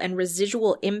role and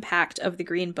residual impact of the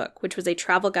Green Book, which was a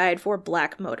travel guide for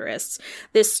Black motorists.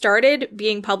 This started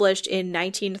being published in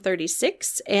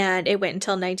 1936, and it went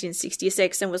until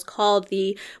 1966 and was called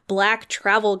the Black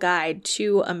Travel Guide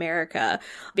to America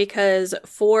because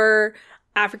for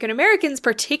African Americans,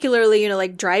 particularly,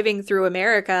 like driving through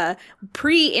America,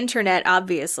 pre-internet,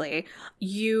 obviously,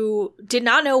 you did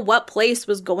not know what place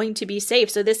was going to be safe.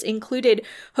 So this included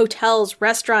hotels,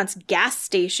 restaurants, gas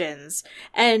stations,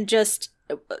 and just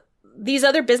these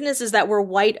other businesses that were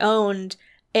white owned.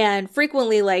 And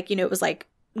frequently, it was like,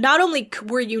 not only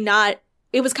were you not,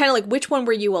 it was kind of like, which one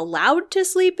were you allowed to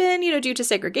sleep in, due to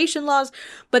segregation laws?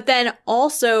 But then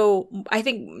also, I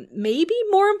think maybe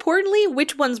more importantly,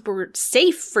 which ones were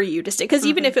safe for you to stay? Because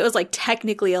even if it was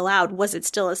technically allowed, was it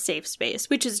still a safe space?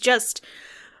 Which is just,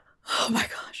 oh my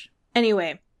gosh.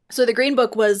 Anyway, so the Green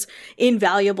Book was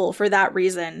invaluable for that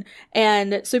reason.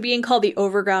 And so being called the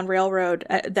Overground Railroad,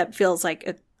 that feels like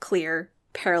a clear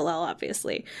parallel,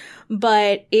 obviously,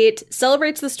 but it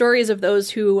celebrates the stories of those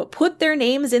who put their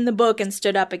names in the book and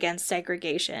stood up against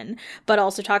segregation, but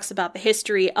also talks about the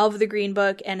history of the Green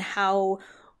Book and how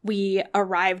we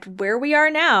arrived where we are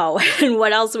now and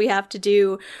what else we have to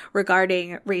do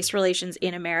regarding race relations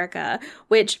in America,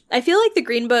 which I feel like the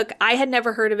Green Book, I had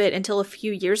never heard of it until a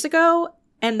few years ago,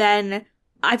 and then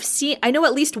I know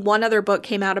at least one other book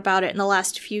came out about it in the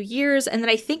last few years, and then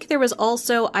I think there was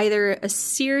also either a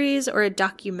series or a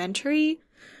documentary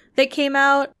that came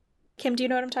out. Kim, do you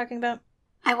know what I'm talking about?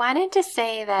 I wanted to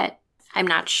say that I'm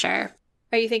not sure.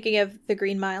 Are you thinking of The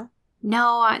Green Mile?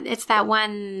 No, it's that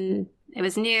one. It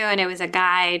was new, and it was a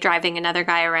guy driving another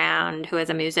guy around who is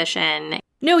a musician.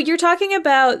 No, you're talking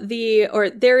about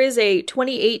there is a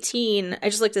 2018, I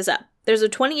just looked this up. There's a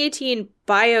 2018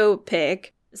 biopic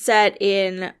set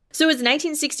in, so it's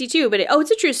 1962, but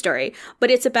it's a true story, but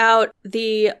it's about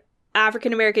the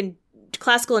African-American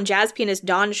classical and jazz pianist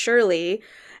Don Shirley,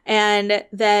 and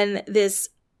then this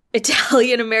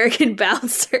Italian-American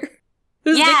bouncer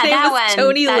whose nickname was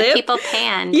Tony Lip. People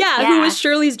panned. Yeah, who was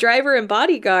Shirley's driver and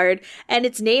bodyguard, and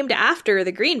it's named after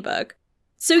the Green Book.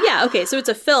 So yeah, okay, so it's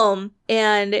a film,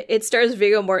 and it stars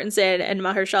Viggo Mortensen and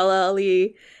Mahershala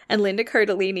Ali and Linda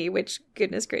Cardellini, which,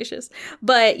 goodness gracious.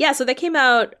 But yeah, so that came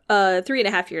out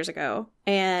 3.5 years ago,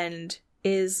 and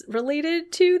is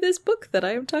related to this book that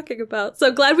I am talking about.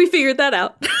 So glad we figured that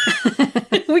out.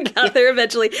 We got there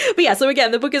eventually. But yeah, so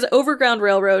again, the book is Overground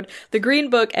Railroad, The Green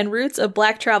Book and Roots of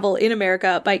Black Travel in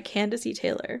America by Candace E.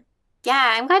 Taylor.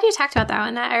 Yeah, I'm glad you talked about that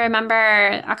one. I remember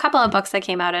a couple of books that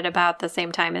came out at about the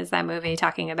same time as that movie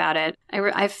talking about it.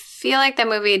 I feel like the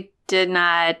movie did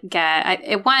not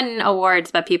it won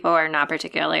awards, but people were not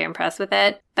particularly impressed with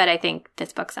it. But I think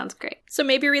this book sounds great. So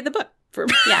maybe read the book.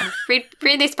 Yeah,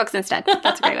 read these books instead.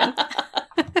 That's a great one.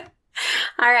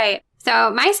 All right.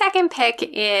 So my second pick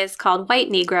is called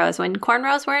White Negroes, When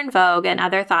Cornrows Were in Vogue and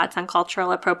Other Thoughts on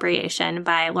Cultural Appropriation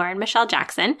by Lauren Michelle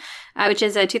Jackson, which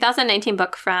is a 2019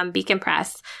 book from Beacon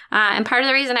Press. And part of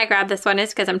the reason I grabbed this one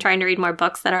is because I'm trying to read more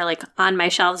books that are on my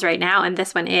shelves right now, and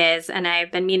this one is, and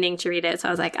I've been meaning to read it. So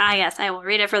I was like, yes, I will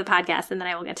read it for the podcast, and then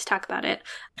I will get to talk about it.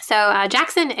 So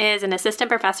Jackson is an assistant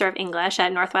professor of English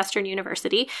at Northwestern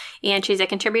University, and she's a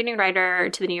contributing writer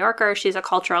to The New Yorker. She's a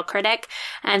cultural critic.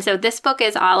 And so this book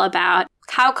is all about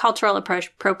how cultural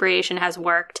appropriation has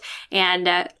worked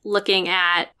and looking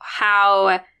at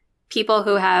how people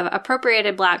who have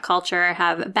appropriated Black culture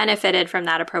have benefited from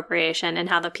that appropriation and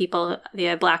how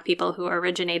the Black people who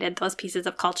originated those pieces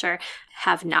of culture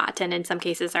have not, and in some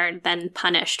cases are then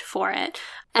punished for it.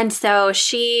 And so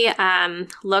she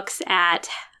looks at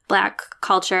Black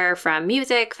culture from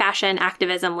music, fashion,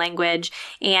 activism, language,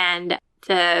 and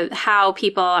how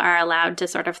people are allowed to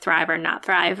sort of thrive or not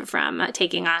thrive from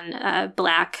taking on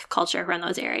Black culture from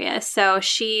those areas. So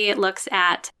she looks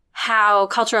at how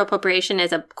cultural appropriation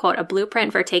is quote, a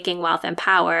blueprint for taking wealth and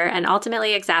power and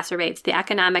ultimately exacerbates the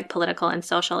economic, political, and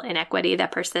social inequity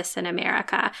that persists in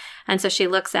America. And so she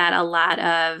looks at a lot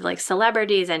of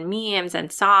celebrities and memes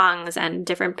and songs and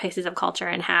different pieces of culture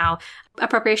and how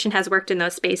appropriation has worked in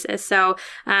those spaces. So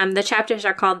the chapters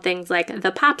are called things like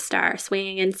The Pop Star,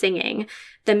 Swinging and Singing,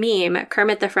 The Meme,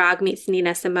 Kermit the Frog meets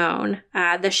Nina Simone,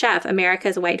 The Chef,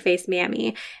 America's White-Faced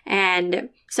Mammy. And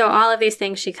so all of these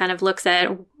things she kind of looks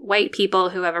at white people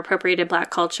who have appropriated Black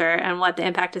culture and what the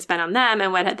impact has been on them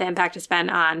and what the impact has been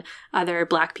on other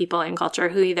Black people in culture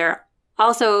who either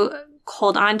also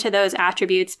hold on to those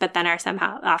attributes but then are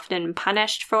somehow often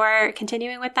punished for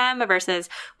continuing with them versus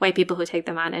white people who take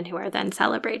them on and who are then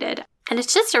celebrated. And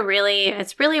it's just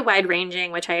it's really wide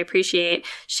ranging, which I appreciate.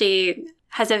 She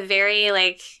has a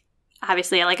very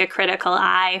obviously a critical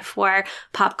eye for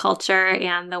pop culture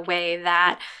and the way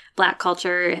that Black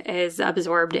culture is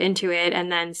absorbed into it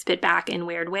and then spit back in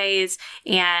weird ways,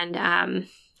 and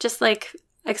just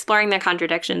exploring the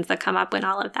contradictions that come up in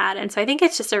all of that. And so I think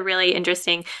it's just a really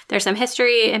interesting, there's some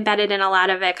history embedded in a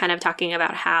lot of it, kind of talking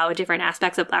about how different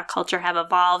aspects of Black culture have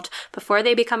evolved before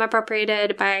they become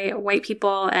appropriated by white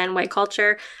people and white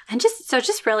culture. And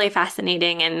just really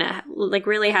fascinating, and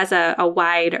really has a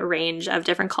wide range of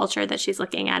different culture that she's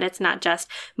looking at. It's not just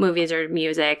movies or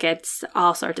music, it's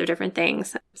all sorts of different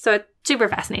things. So it's super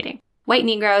fascinating. White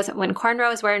Negroes, When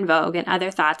Cornrows Were in Vogue, and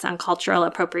Other Thoughts on Cultural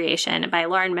Appropriation by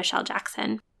Lauren Michelle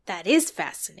Jackson. That is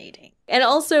fascinating. And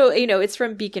also, it's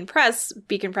from Beacon Press.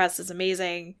 Beacon Press is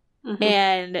amazing. Mm-hmm.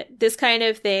 And this kind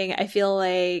of thing, I feel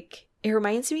like it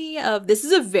reminds me of, this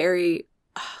is a very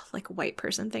white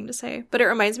person thing to say, but it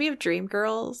reminds me of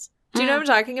Dreamgirls. Do you know what I'm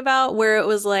talking about? Where it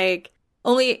was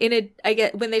only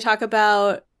when they talk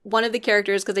about one of the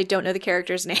characters, because I don't know the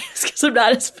characters' names because I'm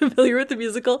not as familiar with the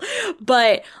musical,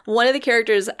 but one of the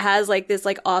characters has this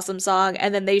awesome song,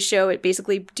 and then they show it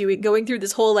basically going through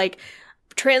this whole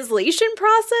translation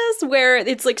process where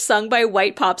it's sung by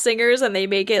white pop singers and they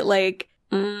make it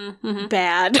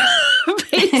bad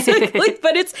basically,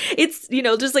 but it's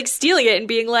just stealing it and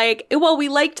being well, we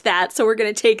liked that, so we're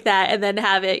gonna take that and then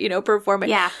have it perform it.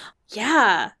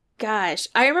 Yeah. Gosh,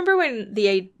 I remember when the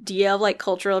idea of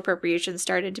cultural appropriation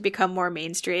started to become more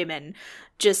mainstream and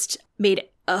just made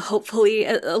hopefully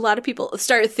a lot of people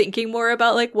start thinking more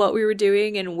about what we were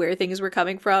doing and where things were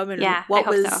coming from and what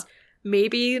was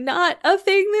maybe not a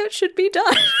thing that should be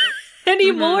done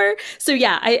anymore. Mm-hmm. So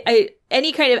yeah, I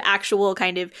any kind of actual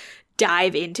kind of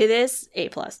dive into this, A+.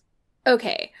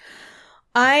 Okay.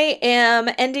 I am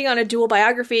ending on a dual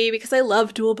biography because I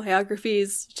love dual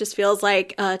biographies. It just feels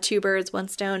like two birds, one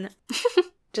stone.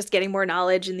 Just getting more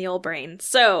knowledge in the old brain.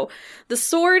 So, The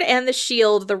Sword and the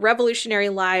Shield, The Revolutionary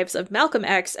Lives of Malcolm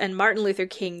X and Martin Luther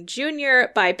King Jr.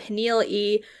 by Peniel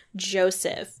E.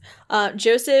 Joseph.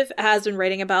 Joseph has been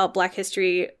writing about Black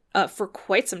history for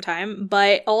quite some time,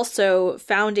 but also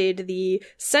founded the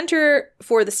Center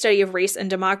for the Study of Race and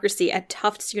Democracy at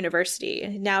Tufts University,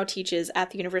 and now teaches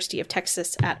at the University of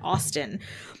Texas at Austin.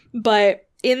 But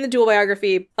in the dual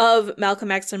biography of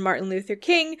Malcolm X and Martin Luther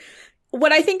King,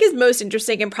 what I think is most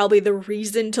interesting and probably the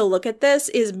reason to look at this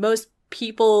is most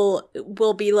people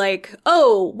will be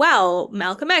oh, wow,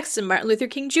 Malcolm X and Martin Luther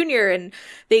King Jr., and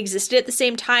they existed at the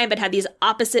same time but had these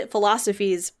opposite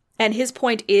philosophies. And his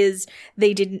point is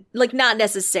they didn't, not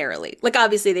necessarily.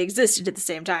 Obviously they existed at the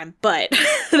same time, but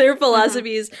their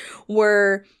philosophies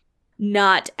were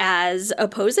not as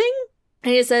opposing.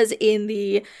 And it says in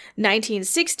the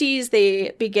 1960s,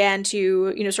 they began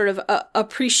to, sort of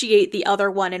appreciate the other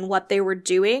one and what they were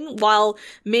doing, while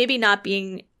maybe not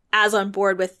being as on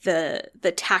board with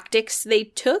the tactics they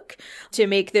took to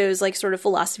make those sort of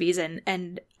philosophies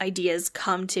and ideas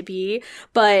come to be.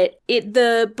 But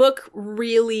the book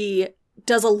really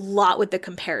does a lot with the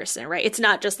comparison, right? It's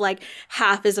not just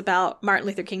half is about Martin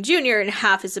Luther King Jr. and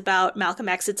half is about Malcolm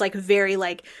X. It's very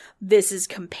this is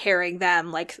comparing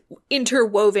them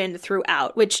interwoven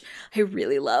throughout, which I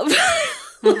really love.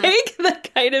 Mm-hmm. That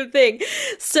kind of thing.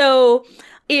 So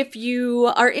if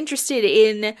you are interested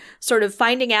in sort of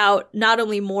finding out not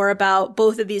only more about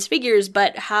both of these figures,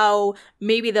 but how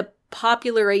maybe the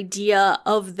popular idea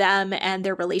of them and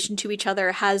their relation to each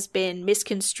other has been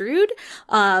misconstrued,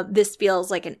 this feels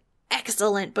like an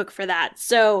excellent book for that.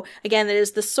 So again, that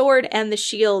is The Sword and the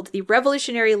Shield, The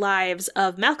Revolutionary Lives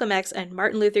of Malcolm X and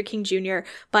Martin Luther King Jr.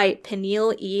 by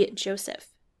Peniel E. Joseph.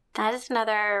 That is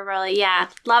another really,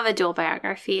 love a dual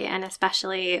biography, and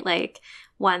especially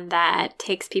one that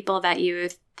takes people that you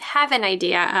have an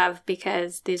idea of,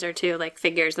 because these are two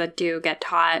figures that do get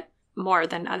taught more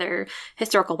than other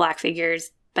historical Black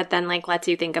figures, but then lets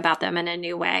you think about them in a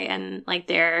new way, and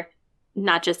they're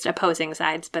not just opposing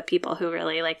sides, but people who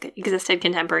really existed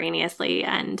contemporaneously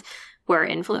and were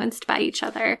influenced by each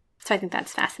other. So I think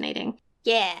that's fascinating.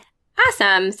 Yeah.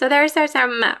 Awesome. So there's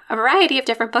a variety of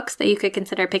different books that you could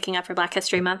consider picking up for Black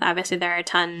History Month. Obviously, there are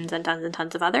tons and tons and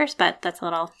tons of others, but that's a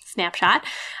little snapshot.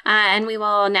 And we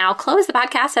will now close the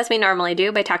podcast as we normally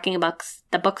do by talking about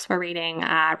the books we're reading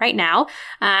right now.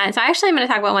 And so I'm going to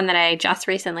talk about one that I just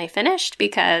recently finished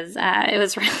because it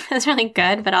was really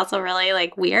good, but also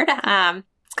really weird.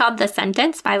 It's called The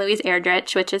Sentence by Louise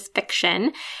Erdrich, which is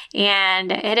fiction.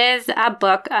 And it is a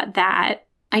book that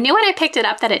I knew when I picked it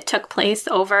up that it took place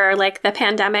over like the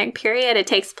pandemic period. It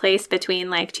takes place between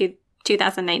like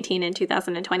 2019 and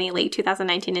 2020, late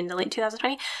 2019 into late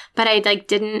 2020. But I like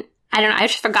didn't, I don't know, I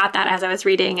just forgot that as I was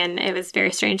reading, and it was a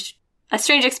strange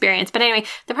experience. But anyway,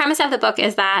 the premise of the book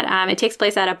is that it takes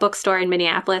place at a bookstore in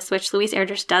Minneapolis, which Louise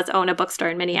Erdrich does own a bookstore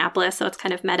in Minneapolis. So it's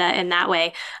kind of meta in that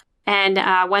way. And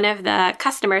one of the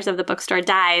customers of the bookstore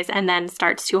dies and then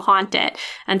starts to haunt it.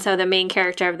 And so the main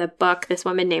character of the book, this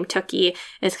woman named Tookie,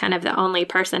 is kind of the only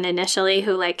person initially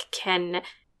who like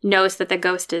knows that the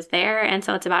ghost is there. And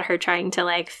so it's about her trying to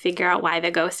like figure out why the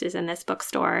ghost is in this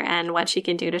bookstore and what she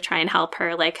can do to try and help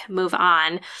her like move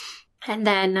on. And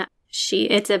then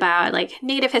it's about like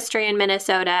Native history in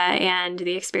Minnesota and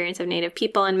the experience of Native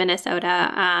people in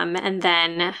Minnesota. And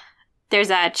then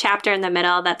there's a chapter in the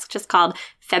middle that's just called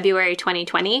February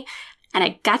 2020. And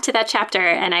I got to that chapter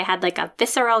and I had like a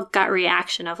visceral gut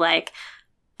reaction of like,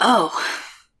 oh,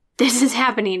 this is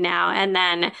happening now. And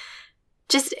then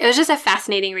it was just a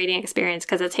fascinating reading experience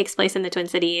because it takes place in the Twin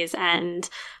Cities and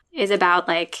is about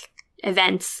like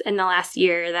events in the last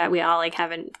year that we all like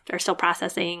are still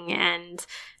processing. And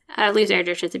Louise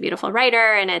Erdrich is a beautiful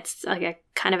writer, and it's like a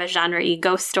kind of a genre-y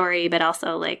ghost story, but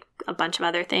also like a bunch of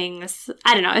other things.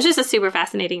 I don't know. It's just a super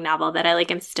fascinating novel that I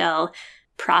like am still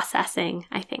processing,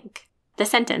 I think. The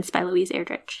Sentence by Louise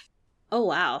Erdrich. Oh,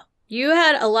 wow. You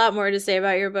had a lot more to say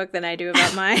about your book than I do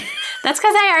about mine. That's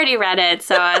because I already read it,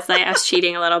 so I was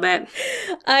cheating a little bit.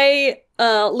 I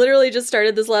literally just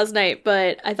started this last night,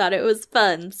 but I thought it was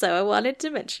fun, so I wanted to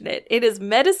mention it. It is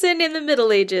Medicine in the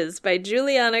Middle Ages by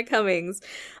Juliana Cummings.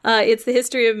 It's the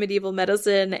history of medieval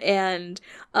medicine and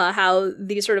how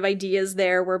these sort of ideas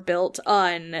there were built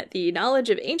on the knowledge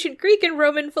of ancient Greek and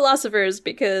Roman philosophers,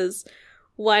 because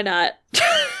why not?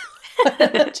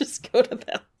 Just go to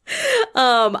them.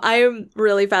 I am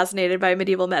really fascinated by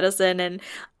medieval medicine, and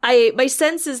my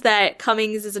sense is that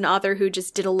Cummings is an author who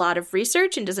just did a lot of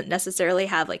research and doesn't necessarily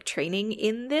have like training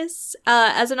in this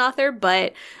as an author,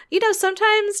 but you know,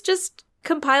 sometimes just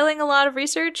compiling a lot of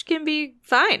research can be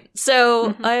fine.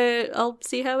 So I'll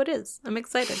see how it is. I'm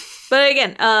excited. But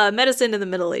again, Medicine in the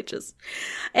Middle Ages.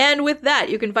 And with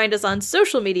that, you can find us on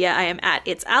social media. I am at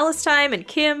It's Alice Time, and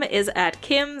Kim is at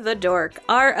Kim the Dork.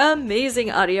 Our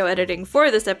amazing audio editing for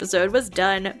this episode was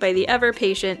done by the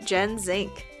ever-patient Jen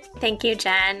Zink. Thank you,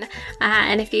 Jen.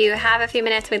 And if you have a few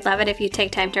minutes, we'd love it if you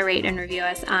take time to rate and review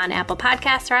us on Apple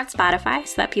Podcasts or on Spotify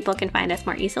so that people can find us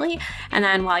more easily. And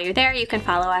then while you're there, you can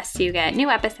follow us so you get new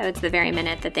episodes the very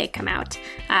minute that they come out.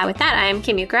 With that, I'm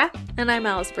Kim Ukra. And I'm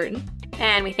Alice Burton.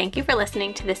 And we thank you for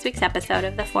listening to this week's episode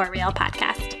of the For Real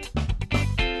podcast.